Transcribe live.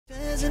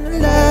Fans in the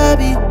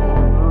lobby,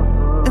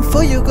 and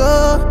before you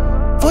go,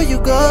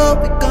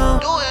 we gon'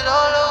 do it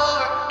all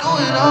over, do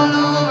it all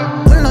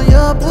over. When on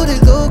your booty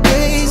go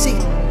crazy,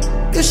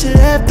 you should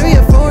have 3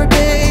 or 4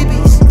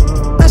 babies.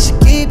 I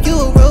should keep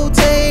you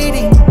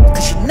rotating,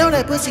 cause you know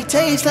that pussy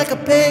tastes like a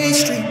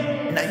pastry.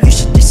 Now you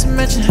should just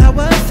imagine how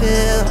I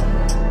feel,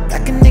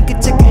 like a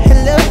nigga taking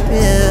hella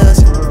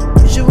pills.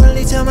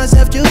 Usually tell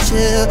myself to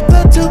chill,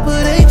 about to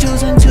put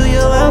angels into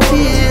your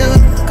outfield.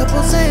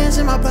 Couple sands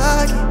in my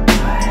pocket,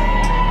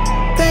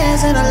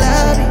 fans in the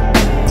lobby,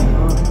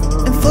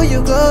 and before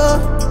you go,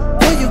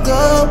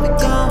 we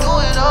gon' do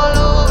it all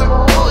over,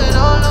 do it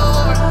all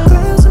over.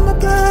 Girls in my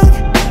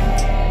pocket,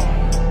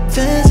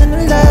 fans in the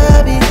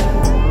lobby,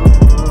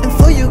 and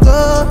before you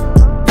go,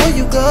 we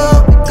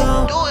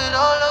gon' do it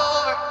all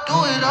over, do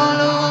it all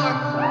over.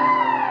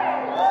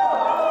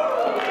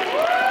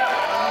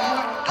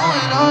 Do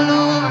it all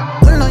over.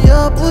 When on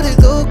your booty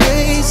go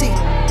crazy,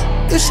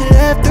 you should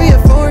have 3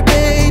 or 4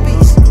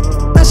 babies.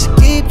 I should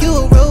keep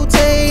you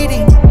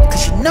rotating,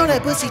 cause you know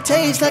that pussy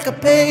tastes like a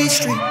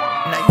pastry.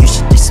 Now you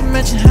should just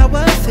imagine how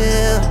I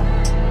feel,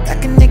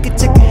 like a nigga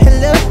taking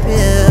hella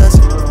pills.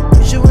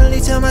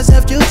 Usually tell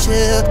myself to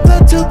chill,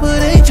 about to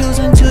put angels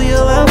into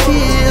your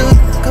outfield.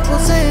 Couple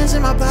sands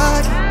in my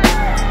pocket,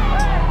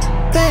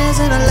 fans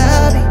in the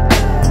lobby,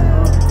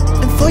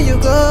 and before you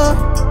go,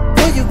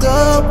 we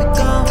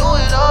gon' do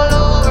it all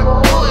over,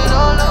 do it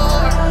all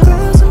over.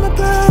 Girls in my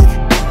pocket,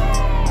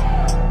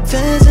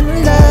 fans in the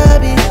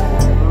lobby,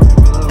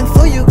 and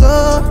before you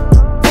go,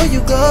 we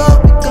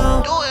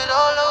gon' do it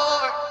all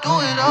over, do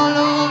it all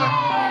over.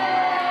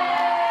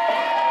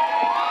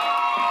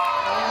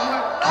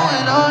 Do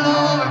it all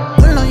over.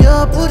 When on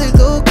your booty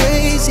go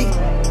crazy,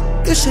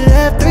 you should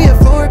have 3 or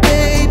 4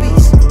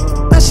 babies.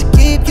 I should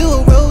keep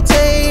you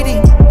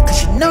rotating,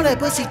 cause you know that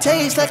pussy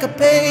tastes like a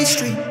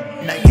pastry.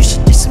 Now you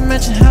should just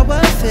imagine how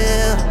I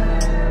feel,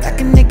 like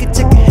a nigga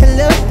taking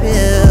hella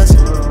pills.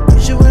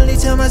 Usually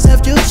tell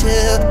myself to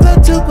chill,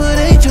 about to put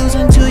angels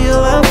into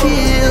your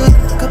outfield.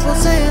 Couple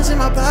sands in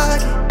my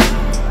pocket,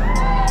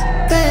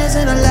 fans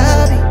in the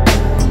lobby,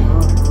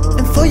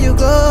 and before you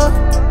go,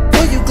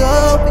 we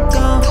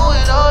gon' do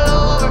it all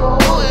over,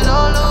 do it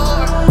all over.